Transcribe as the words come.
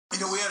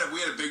we had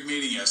a big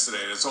meeting yesterday.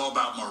 It's all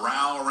about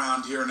morale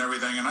around here and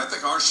everything. And I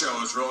think our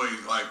show is really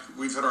like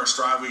we've hit our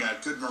stride. We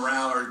got good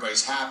morale.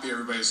 Everybody's happy.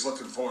 Everybody's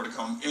looking forward to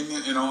come in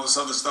and all this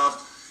other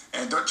stuff.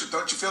 And don't you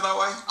feel that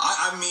way?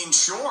 I mean,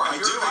 sure, I do.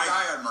 You're a big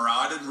guy on morale.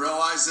 I didn't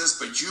realize this,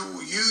 but you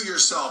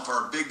yourself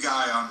are a big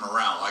guy on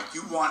morale. Like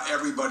you want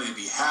everybody to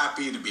be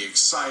happy, to be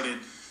excited,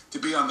 to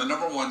be on the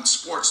 #1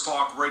 sports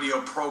talk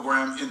radio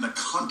program in the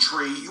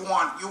country. You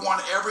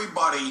want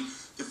everybody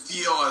to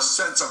feel a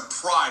sense of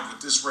pride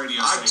with this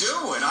radio station.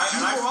 I do, and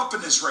I grew up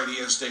in this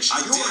radio station.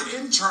 You were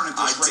an intern at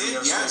this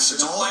radio station. Yes,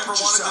 it's all I ever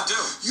wanted to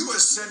do. You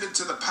ascended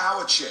to the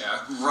power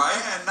chair,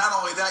 right? And not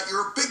only that,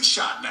 you're a big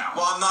shot now.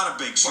 Well, I'm not a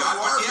big shot,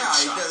 but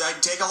yeah, I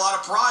take a lot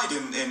of pride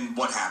in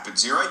what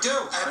happens here. I do,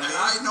 and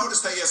I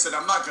noticed that yesterday.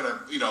 I'm not gonna,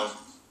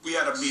 we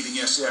had a meeting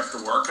yesterday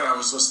after work, and I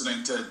was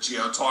listening to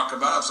Gio talk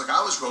about it. I was like,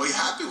 I was really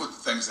happy with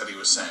the things that he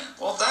was saying.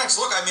 Well, thanks.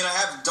 Look, I mean, I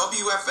have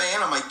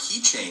WFAN on my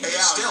keychain. Hey,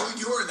 Al,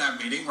 you were in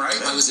that meeting, right?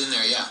 I was in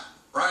there, yeah.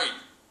 Right.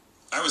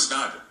 I was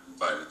not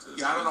invited to this.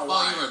 Yeah, I don't know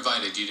why. Well, you were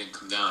invited. You didn't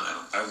come down.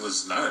 I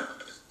was not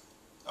invited.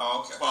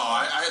 Oh, okay. Well,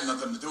 I had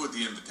nothing to do with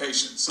the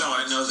invitation. So no,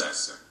 I know that,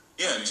 sir.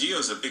 Yeah,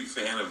 Gio's a big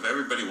fan of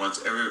everybody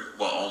wants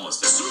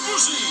almost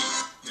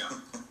everybody. Yeah.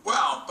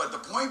 Well, but the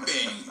point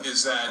being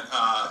is that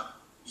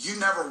you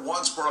never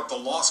once brought up the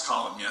loss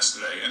column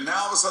yesterday, and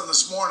now all of a sudden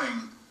this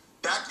morning,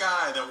 that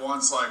guy that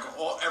wants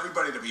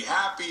everybody to be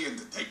happy and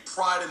to take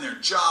pride in their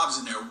jobs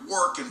and their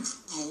work and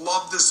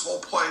love this whole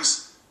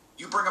place,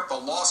 you bring up the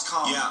loss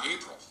column in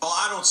April. Well,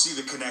 I don't see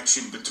the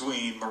connection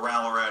between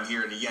morale around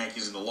here and the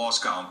Yankees and the loss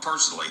column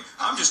personally.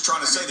 I'm just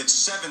trying to say that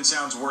 7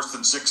 sounds worse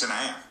than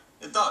 6.5.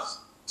 It does.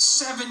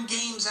 7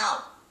 games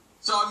out.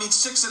 So I mean,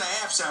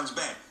 6.5 sounds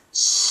bad.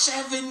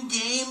 7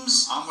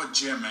 games. I'm with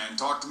Jim, man.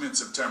 Talk to me in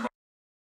September.